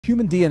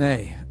Human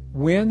DNA,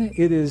 when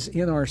it is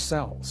in our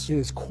cells, it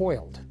is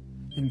coiled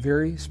in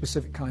very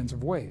specific kinds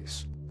of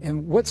ways.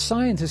 And what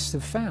scientists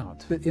have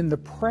found, that in the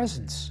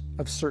presence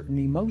of certain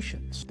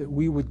emotions that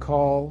we would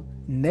call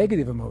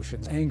negative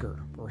emotions, anger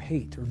or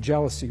hate or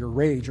jealousy or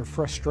rage or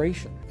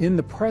frustration, in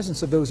the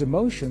presence of those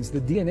emotions,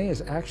 the DNA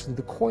is actually,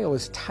 the coil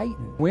is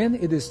tightened. When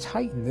it is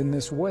tightened in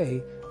this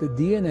way, the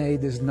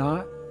DNA does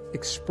not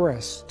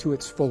express to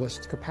its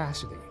fullest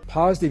capacity.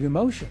 Positive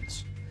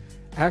emotions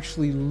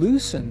actually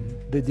loosen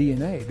the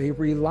DNA. They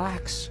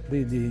relax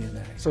the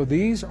DNA. So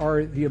these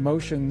are the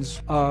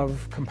emotions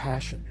of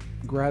compassion,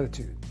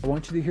 gratitude. I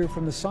want you to hear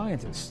from the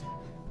scientists.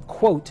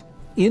 Quote,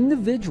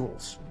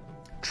 individuals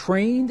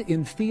trained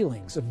in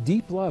feelings of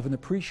deep love and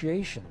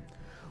appreciation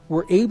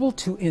were able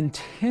to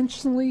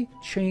intentionally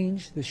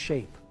change the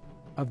shape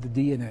of the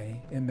DNA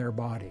in their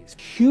bodies.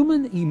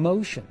 Human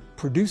emotion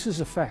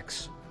produces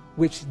effects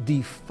which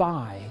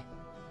defy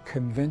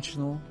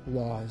conventional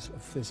laws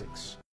of physics.